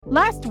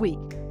Last week,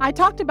 I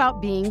talked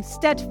about being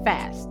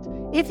steadfast.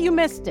 If you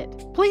missed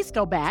it, please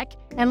go back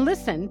and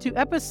listen to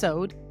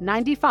episode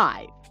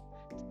 95.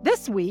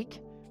 This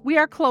week, we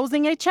are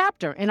closing a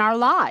chapter in our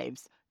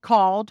lives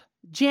called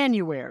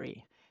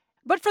January.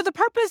 But for the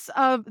purpose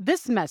of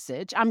this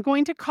message, I'm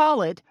going to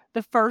call it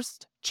the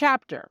first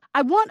chapter.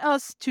 I want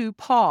us to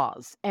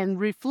pause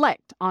and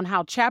reflect on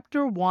how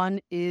chapter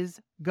 1 is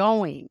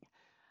going.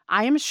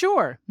 I am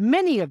sure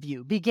many of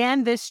you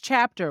began this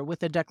chapter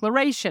with a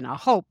declaration, a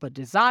hope, a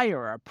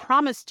desire, a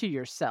promise to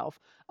yourself,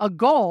 a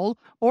goal,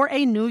 or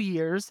a New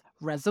Year's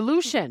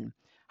resolution.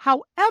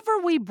 However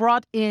we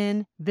brought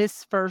in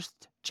this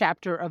first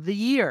chapter of the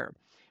year,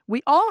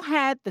 we all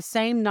had the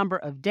same number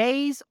of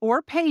days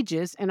or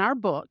pages in our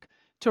book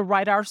to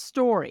write our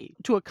story,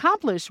 to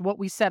accomplish what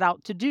we set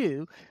out to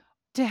do,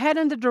 to head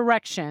in the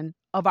direction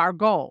of our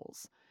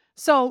goals.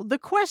 So the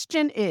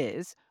question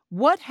is,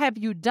 what have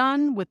you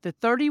done with the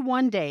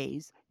 31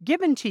 days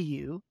given to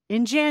you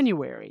in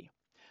January?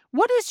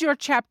 What is your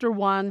chapter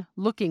 1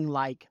 looking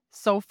like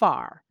so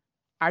far?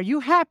 Are you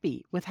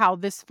happy with how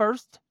this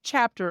first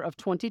chapter of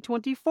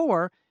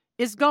 2024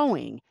 is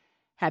going?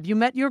 Have you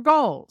met your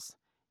goals?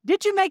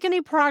 Did you make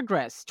any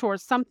progress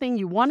towards something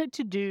you wanted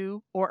to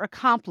do or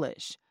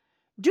accomplish?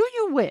 Do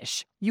you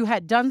wish you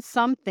had done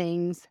some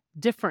things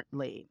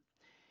differently?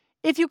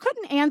 If you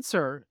couldn't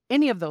answer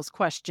any of those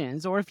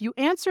questions, or if you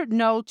answered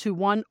no to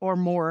one or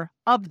more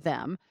of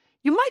them,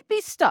 you might be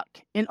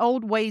stuck in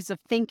old ways of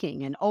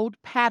thinking and old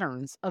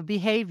patterns of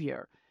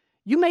behavior.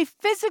 You may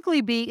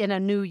physically be in a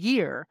new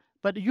year,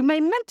 but you may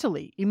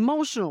mentally,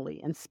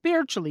 emotionally, and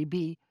spiritually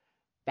be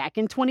back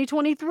in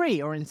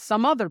 2023 or in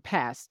some other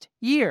past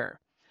year.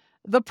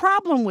 The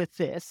problem with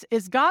this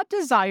is God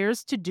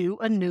desires to do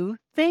a new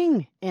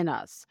thing in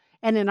us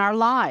and in our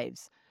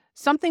lives.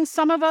 Something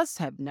some of us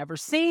have never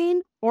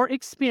seen or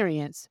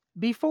experienced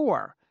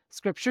before.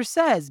 Scripture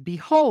says,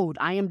 "Behold,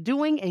 I am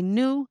doing a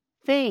new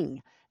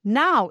thing.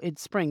 Now it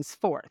springs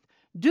forth.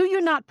 Do you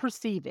not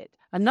perceive it?"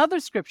 Another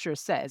scripture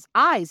says,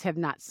 "Eyes have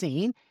not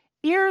seen,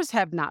 ears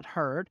have not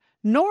heard,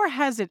 nor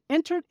has it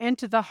entered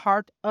into the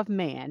heart of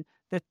man,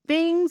 the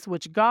things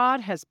which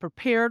God has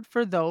prepared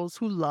for those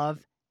who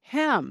love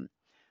Him."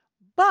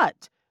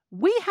 But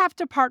we have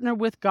to partner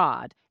with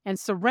God and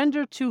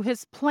surrender to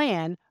His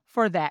plan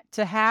for that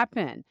to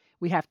happen.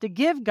 We have to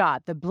give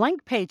God the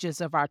blank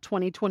pages of our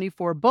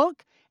 2024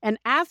 book and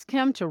ask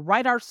Him to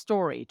write our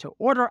story, to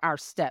order our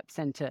steps,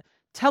 and to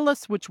tell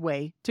us which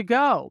way to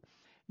go.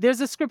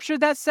 There's a scripture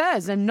that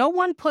says, "And no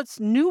one puts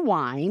new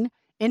wine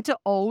into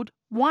old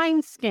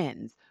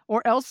wineskins,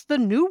 or else the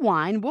new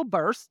wine will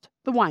burst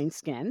the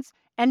wineskins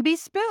and be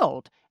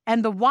spilled,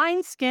 and the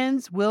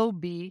wineskins will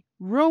be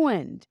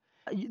ruined."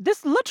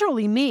 This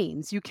literally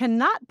means you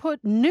cannot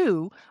put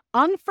new,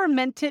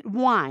 unfermented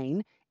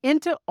wine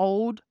into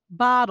old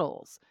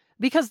bottles,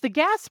 because the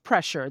gas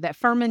pressure that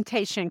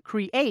fermentation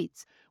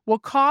creates will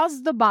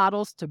cause the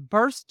bottles to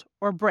burst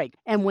or break.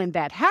 And when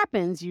that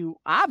happens, you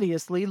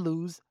obviously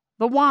lose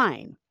the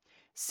wine.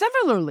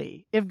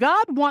 Similarly, if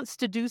God wants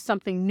to do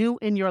something new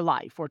in your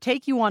life or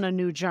take you on a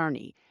new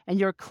journey, and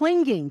you're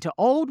clinging to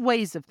old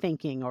ways of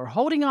thinking or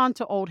holding on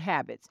to old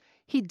habits,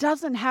 He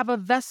doesn't have a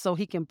vessel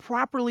He can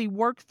properly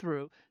work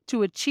through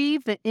to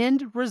achieve the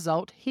end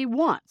result He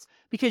wants,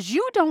 because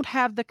you don't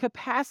have the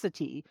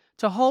capacity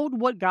to hold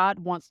what God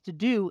wants to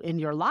do in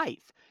your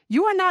life.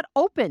 You are not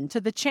open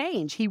to the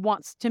change He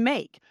wants to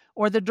make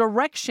or the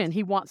direction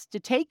He wants to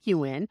take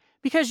you in,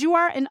 because you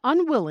are an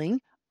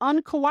unwilling,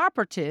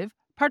 uncooperative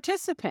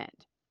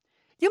participant.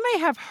 You may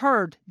have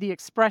heard the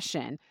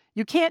expression,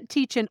 "You can't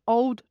teach an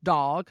old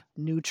dog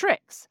new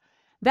tricks."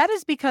 That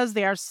is because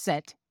they are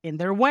set in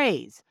their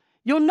ways.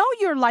 You'll know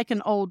you're like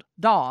an old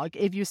dog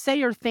if you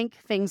say or think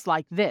things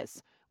like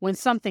this when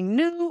something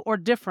new or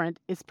different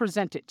is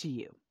presented to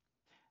you.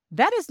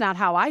 "That is not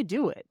how I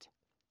do it.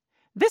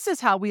 This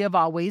is how we have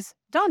always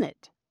done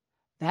it.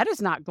 That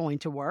is not going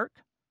to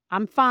work.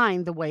 I'm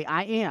fine the way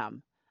I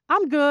am.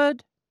 I'm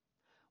good.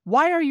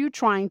 Why are you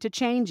trying to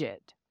change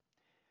it?"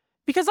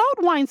 Because old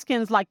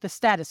wineskins like the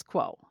status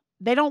quo.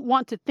 They don't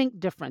want to think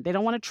different. They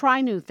don't want to try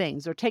new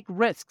things or take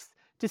risks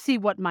to see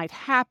what might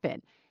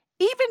happen.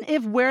 Even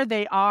if where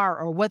they are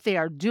or what they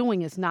are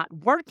doing is not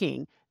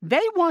working,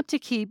 they want to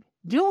keep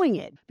doing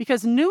it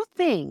because new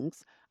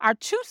things are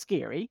too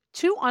scary,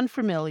 too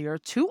unfamiliar,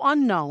 too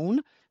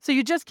unknown. So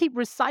you just keep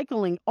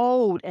recycling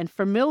old and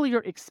familiar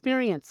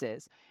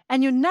experiences,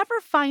 and you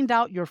never find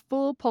out your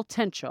full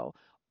potential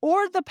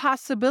or the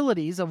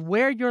possibilities of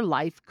where your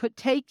life could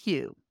take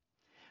you.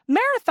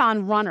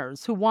 Marathon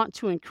runners who want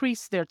to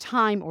increase their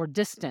time or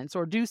distance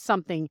or do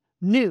something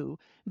new,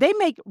 they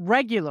make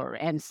regular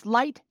and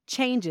slight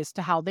changes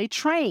to how they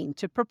train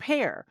to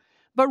prepare.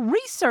 But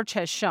research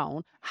has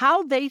shown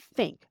how they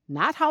think,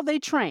 not how they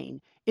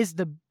train, is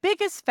the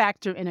biggest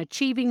factor in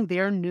achieving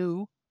their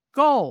new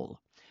goal.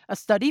 A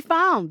study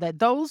found that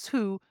those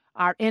who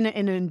are in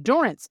an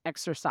endurance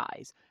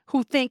exercise,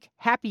 who think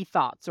happy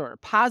thoughts or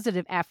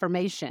positive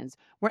affirmations,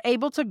 were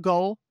able to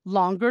go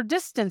longer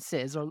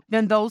distances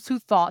than those who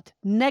thought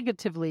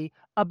negatively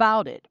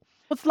about it.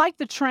 It's like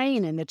the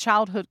train in the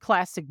childhood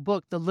classic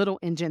book, The Little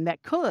Engine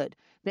That Could.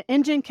 The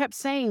engine kept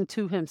saying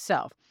to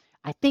himself,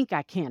 I think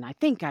I can, I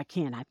think I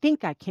can, I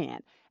think I can,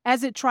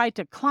 as it tried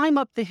to climb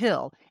up the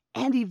hill,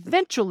 and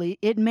eventually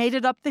it made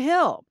it up the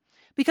hill.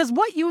 Because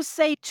what you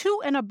say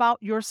to and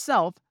about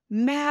yourself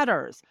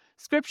matters.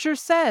 Scripture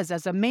says,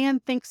 as a man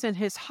thinks in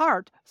his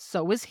heart,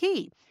 so is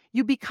he.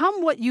 You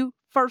become what you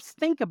first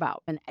think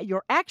about, and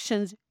your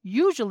actions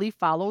usually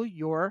follow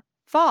your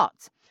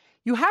thoughts.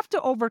 You have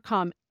to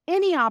overcome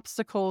any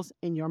obstacles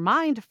in your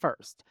mind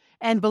first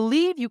and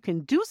believe you can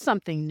do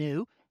something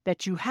new,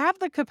 that you have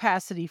the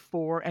capacity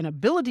for and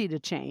ability to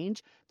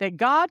change, that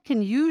God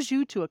can use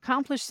you to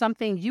accomplish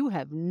something you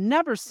have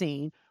never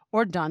seen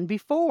or done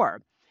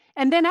before.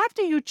 And then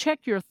after you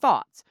check your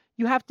thoughts,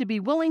 you have to be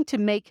willing to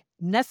make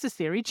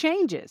necessary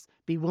changes.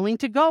 Be willing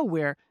to go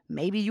where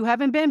maybe you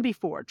haven't been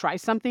before. Try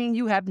something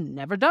you have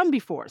never done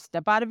before.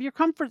 Step out of your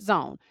comfort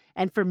zone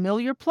and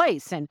familiar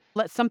place and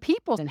let some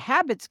people and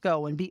habits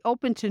go and be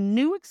open to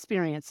new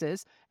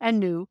experiences and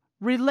new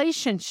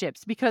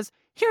relationships. Because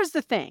here's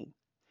the thing.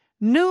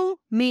 New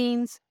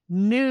means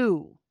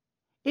new.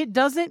 It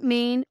doesn't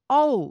mean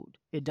old.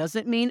 It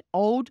doesn't mean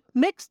old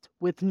mixed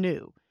with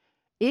new.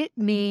 It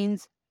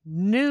means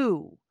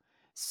new.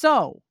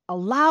 So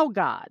allow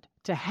God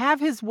to have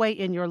his way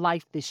in your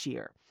life this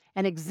year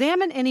and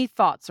examine any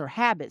thoughts or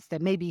habits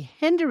that may be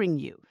hindering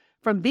you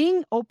from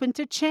being open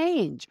to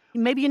change.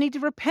 Maybe you need to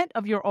repent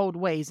of your old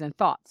ways and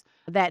thoughts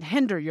that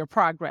hinder your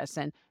progress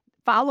and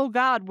follow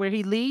God where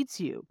he leads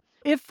you.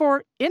 If,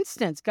 for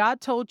instance,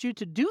 God told you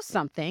to do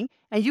something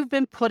and you've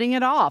been putting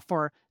it off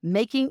or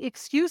making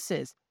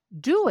excuses,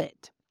 do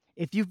it.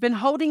 If you've been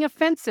holding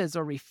offenses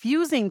or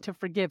refusing to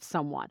forgive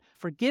someone,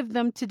 forgive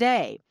them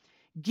today.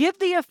 Give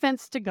the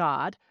offense to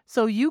God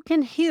so you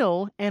can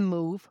heal and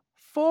move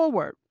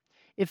forward.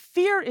 If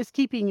fear is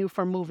keeping you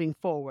from moving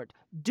forward,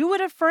 do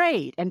it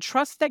afraid and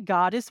trust that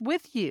God is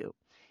with you.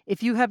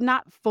 If you have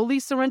not fully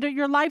surrendered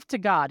your life to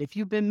God, if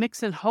you've been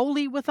mixing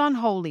holy with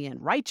unholy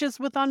and righteous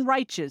with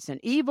unrighteous and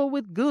evil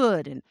with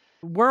good and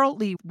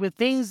worldly with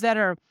things that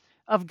are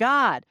of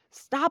God,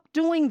 stop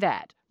doing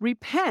that.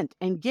 Repent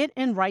and get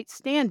in right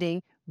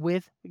standing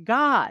with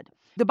God.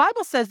 The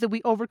Bible says that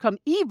we overcome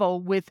evil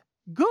with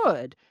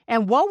good,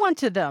 and woe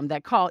unto them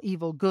that call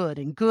evil good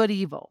and good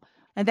evil,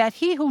 and that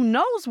he who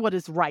knows what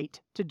is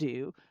right to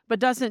do, but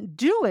doesn't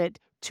do it,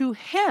 to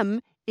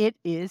him it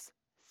is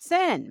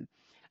sin.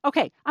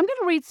 Okay, I'm going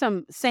to read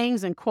some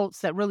sayings and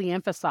quotes that really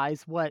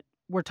emphasize what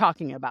we're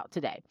talking about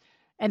today.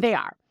 And they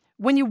are,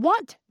 when you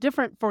want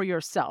different for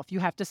yourself, you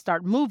have to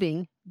start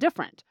moving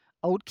different.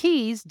 Old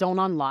keys don't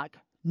unlock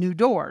new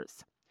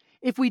doors.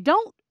 If we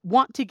don't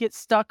want to get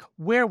stuck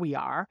where we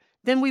are,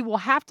 then we will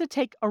have to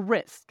take a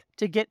risk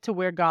to get to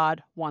where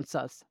God wants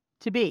us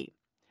to be.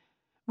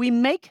 We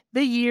make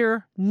the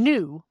year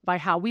new by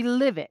how we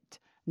live it,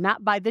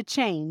 not by the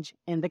change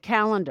in the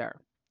calendar.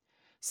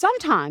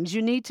 Sometimes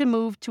you need to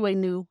move to a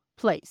new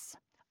place.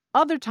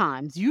 Other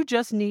times you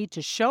just need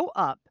to show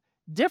up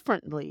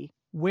differently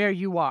where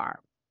you are.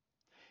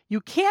 You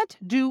can't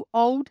do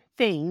old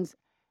things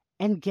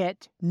and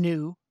get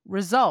new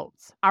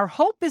results. Our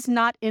hope is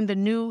not in the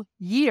new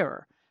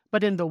year,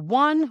 but in the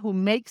one who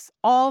makes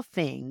all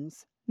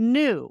things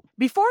new.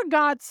 Before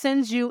God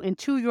sends you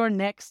into your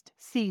next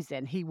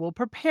season, he will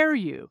prepare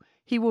you.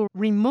 He will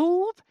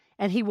remove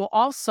and he will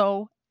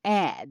also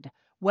add,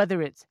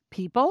 whether it's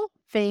people,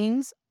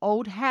 things,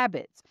 old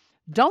habits.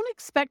 Don't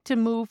expect to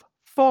move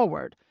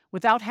forward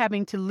without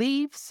having to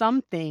leave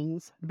some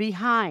things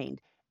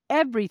behind.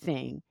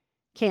 Everything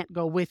can't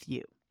go with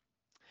you.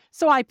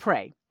 So I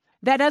pray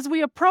that as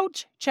we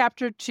approach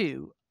chapter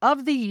 2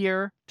 of the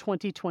year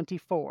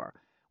 2024,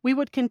 we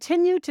would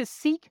continue to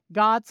seek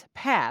God's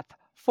path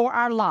for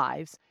our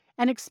lives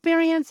and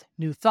experience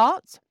new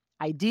thoughts,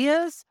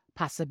 ideas,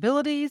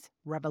 possibilities,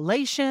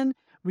 revelation,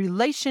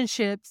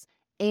 relationships,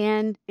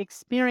 and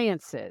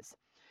experiences.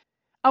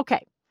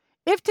 Okay,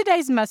 if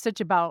today's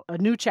message about a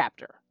new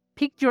chapter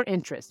piqued your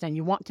interest and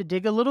you want to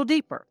dig a little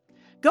deeper,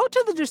 go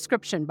to the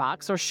description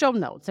box or show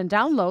notes and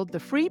download the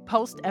free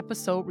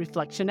post-episode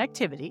reflection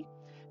activity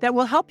that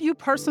will help you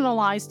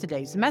personalize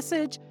today's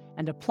message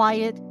and apply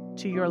it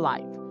to your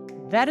life.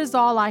 That is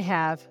all I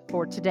have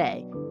for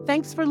today.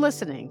 Thanks for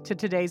listening to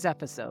today's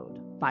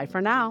episode. Bye for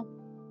now.